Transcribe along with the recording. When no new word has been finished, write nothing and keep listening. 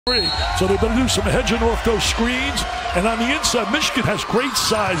So they better do some hedging off those screens. And on the inside, Michigan has great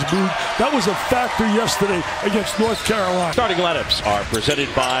size, Boone. That was a factor yesterday against North Carolina. Starting lineups are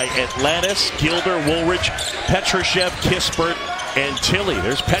presented by Atlantis, Gilder, Woolridge, Petrushev, Kispert, and Tilly.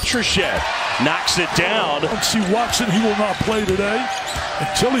 There's Petrushev. Knocks it down. Let's see Watson. He will not play today. And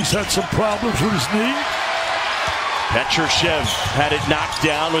Tilly's had some problems with his knee. Petrushev had it knocked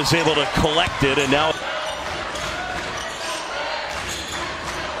down, was able to collect it, and now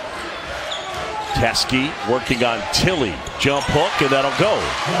Teskey working on Tilly. Jump hook, and that'll go.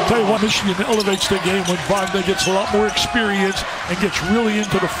 I'll tell you what, Michigan elevates the game when Wagner gets a lot more experience and gets really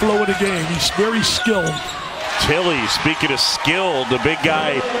into the flow of the game. He's very skilled. Tilly, speaking of skill, the big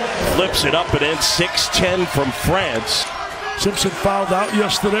guy flips it up and ends 6'10" from France. Simpson fouled out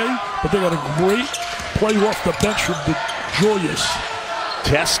yesterday, but they got a great play off the bench from Julius.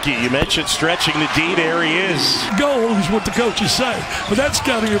 Teskey, you mentioned stretching the D. There he is. Goal is what the coaches say, but that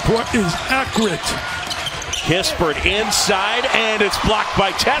scouting report is accurate. Kispert inside, and it's blocked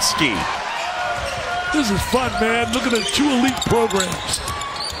by Teskey. This is fun, man. Look at the two elite programs.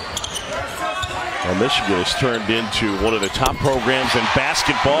 Well, Michigan has turned into one of the top programs in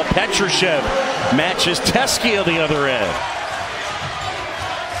basketball. Petrushev matches Teskey on the other end.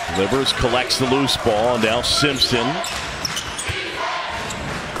 Livers collects the loose ball, and now Simpson.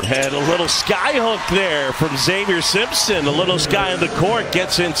 And a little sky hook there from Xavier Simpson. A little sky in the court,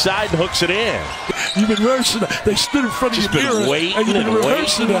 gets inside and hooks it in. You've been rehearsing that. They stood in front of your mirror, and you've been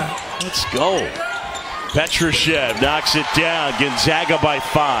rehearsing that. Let's go. Petrushev knocks it down. Gonzaga by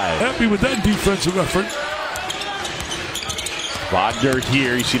 5. Happy with that defensive effort. Wagner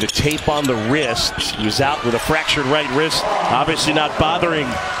here. You see the tape on the wrist. He was out with a fractured right wrist. Obviously not bothering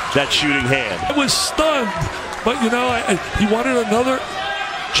that shooting hand. I was stunned, but you know, he wanted another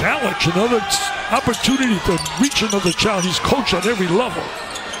challenge, another opportunity to reach another challenge. He's coached on every level.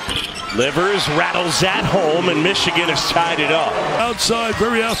 Livers rattles at home, and Michigan has tied it up. Outside,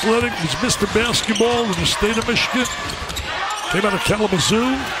 very athletic. He's Mr. Basketball in the state of Michigan. Came out of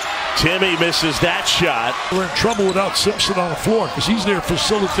Kalamazoo. Timmy misses that shot. We're in trouble without Simpson on the floor because he's their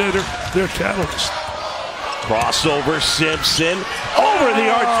facilitator, their catalyst. Crossover, Simpson over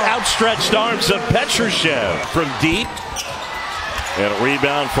the outstretched arms of Petrushev from deep. And a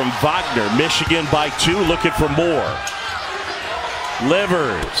rebound from Wagner. Michigan by 2, looking for more.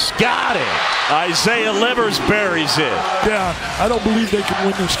 Livers, got it. Isaiah Livers buries it. Yeah, I don't believe they can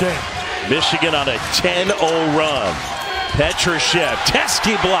win this game. Michigan on a 10-0 run. Petrushev,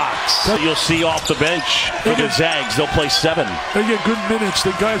 Teskey blocks. You'll see off the bench for the Zags. They'll play 7. They get good minutes.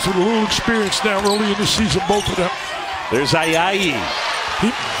 The guys with a little experience now early in the season, both of them. There's Ayayi. He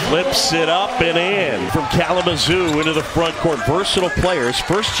flips it up and in from Kalamazoo into the front court. Versatile players.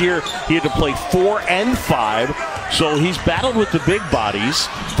 First year he had to play 4 and 5, so he's battled with the big bodies.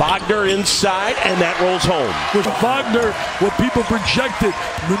 Wagner inside, and that rolls home. With Wagner, what people projected,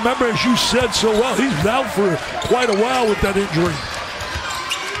 remember, as you said so well, he's out for quite a while with that injury.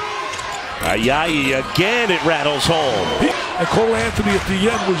 Ayayi again, it rattles home. And Cole Anthony at the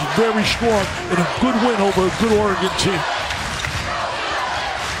end was very strong in a good win over a good Oregon team.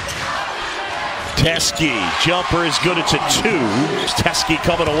 Teskey, jumper is good, it's a 2. Teskey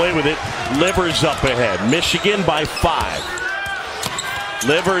coming away with it. Livers up ahead. Michigan by 5.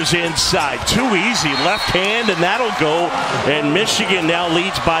 Livers inside, too easy. Left hand, and that'll go. And Michigan now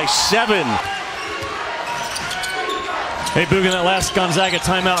leads by 7. Hey, Boog, in that last Gonzaga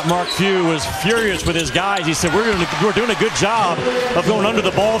timeout, Mark Few was furious with his guys. He said, we're doing a good job of going under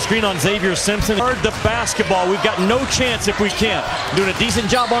the ball screen on Xavier Simpson. The basketball, we've got no chance if we can't. Doing a decent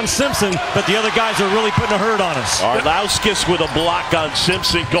job on Simpson, but the other guys are really putting a hurt on us. Arlauskas with a block on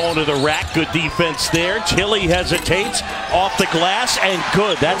Simpson going to the rack. Good defense there. Tilly hesitates off the glass, and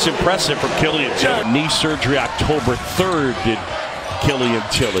good. That's impressive from Killian Tilly. Knee surgery October 3rd did Killian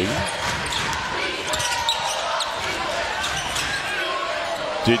Tilly.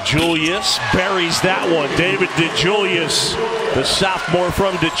 DeJulius buries that one. David DeJulius, the sophomore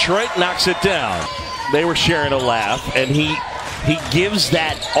from Detroit, knocks it down. They were sharing a laugh, and he gives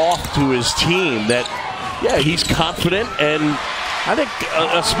that off to his team that, yeah, he's confident, and I think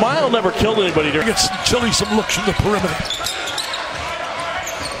a smile never killed anybody. He gets Tilly some looks from the perimeter.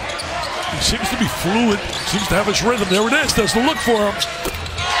 He seems to be fluid, seems to have his rhythm. There it is, does the look for him.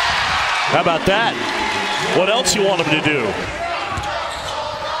 How about that? What else you want him to do?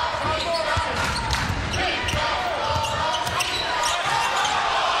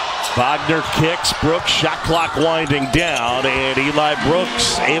 Wagner kicks, Brooks shot clock winding down, and Eli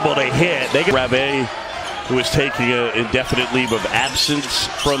Brooks able to hit. They get Rave, who is taking an indefinite leave of absence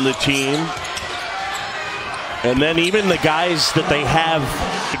from the team. And then even the guys that they have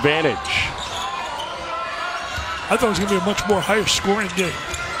advantage. I thought it was going to be a much more higher scoring game.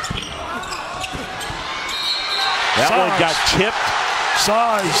 That one got tipped.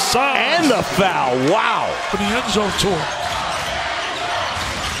 Size. And the foul. Wow. For the end zone tour.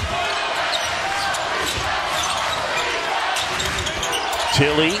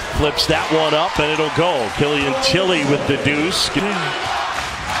 Tilly flips that one up and it'll go. Killian Tilly with the deuce.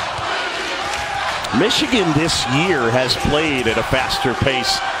 Michigan this year has played at a faster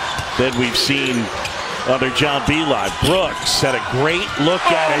pace than we've seen under John Beilein. Brooks had a great look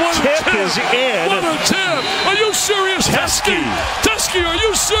at it. Tip is in. What a tip. Are you serious, Teskey? Teskey, are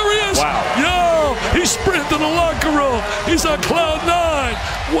you serious? Wow. Yo, he sprinted to the locker room. He's on cloud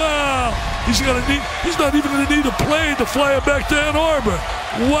 9. Wow. He's not even going to need a plane to fly it back to Ann Arbor.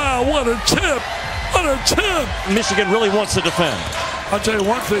 Wow, what a tip. What a tip. Michigan really wants to defend. I'll tell you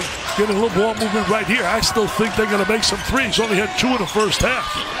one thing. Getting a little ball movement right here. I still think they're going to make some threes. Only had 2 in the first half.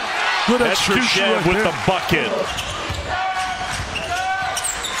 Good execution right with there. the bucket.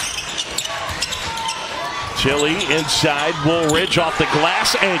 Tilly inside, Woolridge off the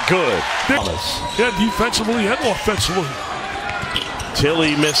glass and good. Yeah, defensively and offensively.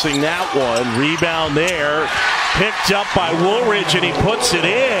 Tilly missing that one. Rebound there. Picked up by Woolridge and he puts it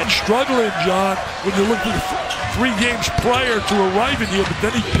in. Struggling, John, when you look at the 3 games prior to arriving here, but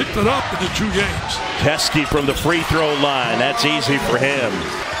then he picked it up in the 2 games. Teskey from the free throw line. That's easy for him.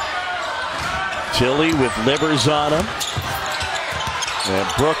 Tilly with Livers on him. And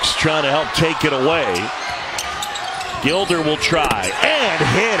Brooks trying to help take it away. Gilder will try and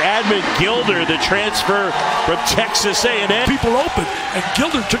hit. Admit Gilder, the transfer from Texas A&M. People open, and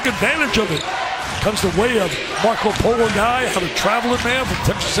Gilder took advantage of it. Comes the way of Marco Polo guy, out of traveling man from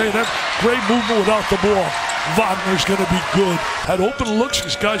Texas A&M. Great movement without the ball. Wagner's going to be good. Had open looks.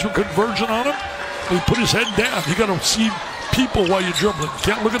 These guys were converging on him. He put his head down. You got to see people while you're dribbling. You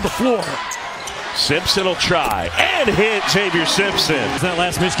can't look at the floor. Simpson will try and hit Xavier Simpson. That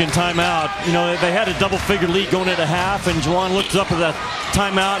last Michigan timeout, you know, they had a double-figure lead going into half, and Juwan looks up at that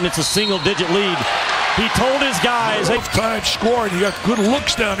timeout, and it's a single-digit lead. He told his guys, "Hey, time scoring. You got good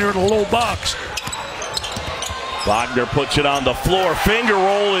looks down here in the low box." Wagner puts it on the floor. Finger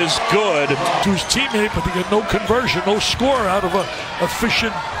roll is good. To his teammate, but they get no conversion, no score out of an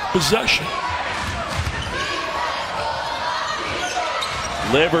efficient possession.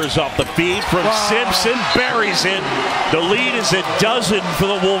 Livers off the feed from Simpson, buries it. The lead is a dozen for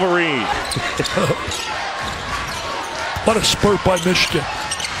the Wolverine. What a spurt by Michigan.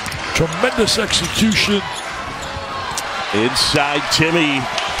 Tremendous execution. Inside, Timmy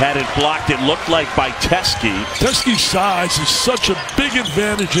had it blocked, it looked like by Teskey. Teskey's size is such a big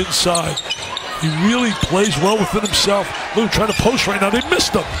advantage inside. He really plays well within himself. Look, trying to post right now. They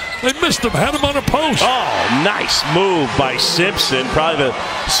missed him. They missed him. Had him on a post. Oh, nice move by Simpson. Probably the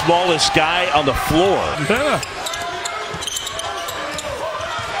smallest guy on the floor. Yeah.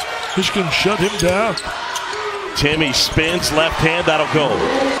 Michigan shut him down. Timmy spins, left hand, that'll go.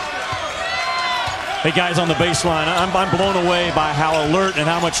 Hey guys, on the baseline, I'm blown away by how alert and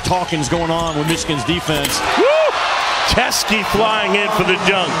how much talking's going on with Michigan's defense. Woo! Teskey flying in for the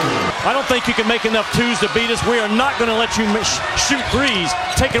dunk. I don't think you can make enough twos to beat us. We are not going to let you shoot threes,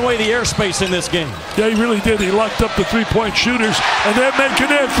 taking away the airspace in this game. Yeah, he really did. He locked up the three-point shooters, and they're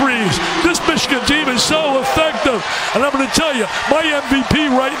making their threes. This Michigan team is so effective. And I'm going to tell you, my MVP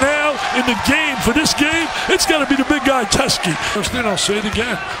right now in the game, for this game, it's got to be the big guy, Teskey. First thing, I'll say it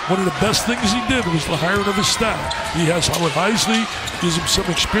again, one of the best things he did was the hiring of his staff. He has Howard Heisley, gives him some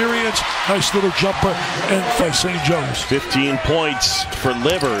experience, nice little jumper, and by St. Joe's. 15 points for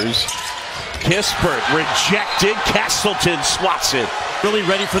Livers. Kispert rejected. Castleton swats it. Really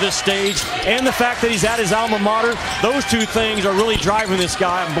ready for this stage, and the fact that he's at his alma mater, those two things are really driving this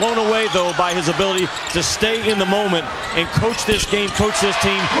guy. I'm blown away, though, by his ability to stay in the moment and coach this game, coach this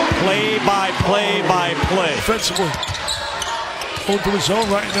team, play by play by play. Offensively, going to his zone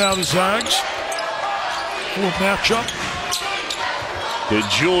right now, the Zags. Little matchup. To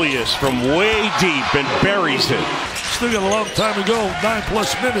Julius from way deep and buries it. Still got a long time to go,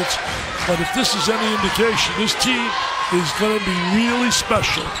 9+ minutes. But if this is any indication, this team is going to be really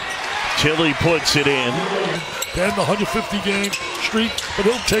special. Tilly puts it in. To end the 150-game streak, but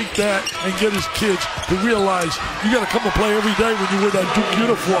he'll take that and get his kids to realize you got to come and play every day when you wear that Duke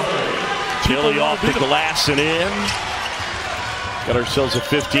uniform. Tilly off the glass and in. Got ourselves a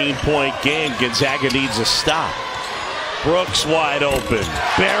 15-point game. Gonzaga needs a stop. Brooks wide open,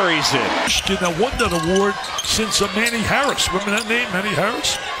 buries it. Michigan have won that award since Manny Harris. Remember that name, Manny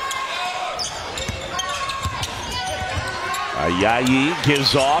Harris? Ayayi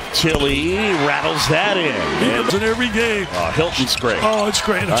gives off. Tilly rattles that in. In every game. Hilton's great. Oh, it's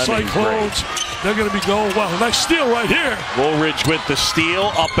great. The Cyclones, they're going to be going well. Nice steal right here. Woolridge with the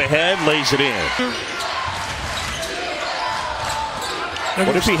steal. Up ahead, lays it in.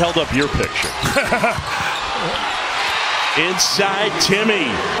 What if he held up your picture? Inside Timmy.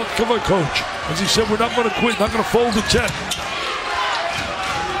 Come on, coach. As he said, we're not going to quit, not going to fold the 10.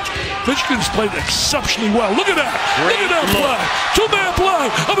 Michigan's played exceptionally well. Look at that. Look at that play. Two-man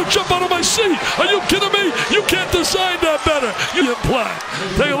play. I'm going to jump out of my seat. Are you kidding me? You can't design that better. You didn't play.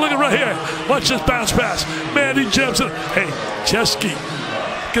 Take a look at right here. Watch this bounce pass. Mandy Jensen. Hey, Teske.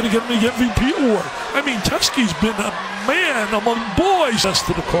 Going to get me the MVP award. I mean, Teske's been a man among boys. That's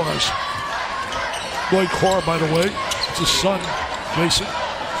to the cars. Lloyd Carr, by the way. It's his son, Jason,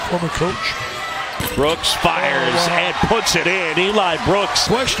 former coach. Brooks fires and puts it in. Eli Brooks.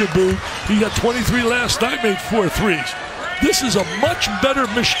 Question, Boo. He got 23 last night, made 4 threes. This is a much better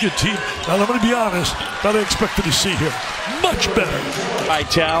Michigan team. Now, I'm going to be honest, that I expected to see here. Much better.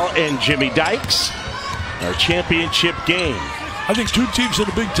 Vitale and Jimmy Dykes. Our championship game. I think 2 teams in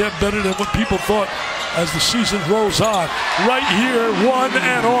the Big Ten better than what people thought as the season rolls on. Right here, one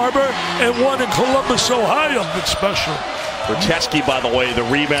Ann Arbor and one in Columbus, Ohio. It's special. For Teske, by the way, the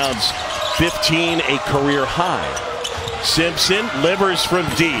rebounds 15, a career high. Simpson livers from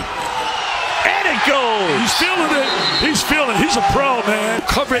deep. And it goes! He's feeling it. He's feeling it. He's a pro, man.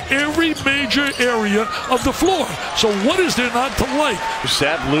 Cover every major area of the floor. So what is there not to like?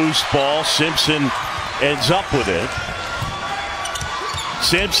 That loose ball, Simpson ends up with it.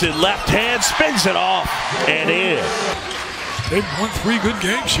 Simpson left hand spins it off and in. They've won 3 good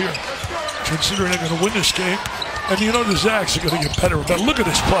games here, considering they're going to win this game. And you know the Zags are going to get better. But look at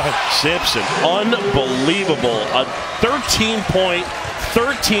this play. Simpson, unbelievable. A 13-point,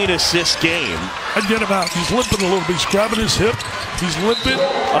 13-assist game. I'd get him out. He's limping a little bit. He's grabbing his hip. He's limping.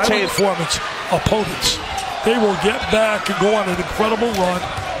 I'll tell you, performance. Opponents, they will get back and go on an incredible run.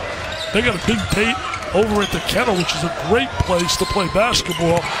 They got a big Tate over at the Kennel, which is a great place to play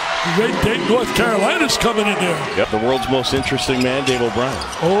basketball. Great Tate, North Carolina's coming in there. Yep, the world's most interesting man, Dave O'Brien.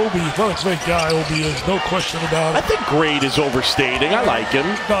 Obi, what a great guy Obi is, no question about it. I think great is overstating. I like him.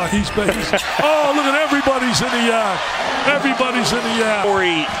 No, he's oh, look at everybody's in the yak. Everybody's in the yak.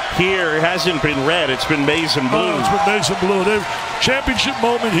 Story here hasn't been red. It's been maize and blue. Oh, it's been maize and blue. Championship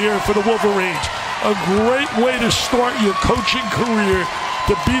moment here for the Wolverines. A great way to start your coaching career,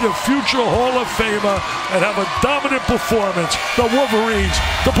 to beat a future Hall of Famer and have a dominant performance. The Wolverines,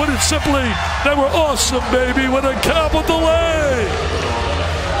 to put it simply, they were awesome, baby, with a capital A.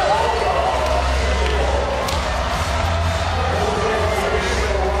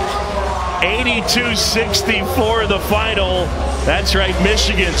 (82-64) the final. That's right,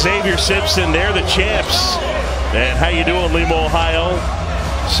 Michigan, Xavier Simpson, they're the champs. And how you doing, Lima, Ohio?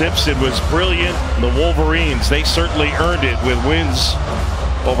 Simpson was brilliant. The Wolverines, they certainly earned it with wins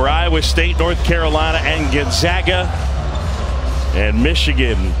over Iowa State, North Carolina, and Gonzaga. And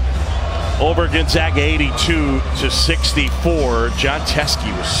Michigan over Gonzaga 82-64. John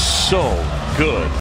Teske was so good.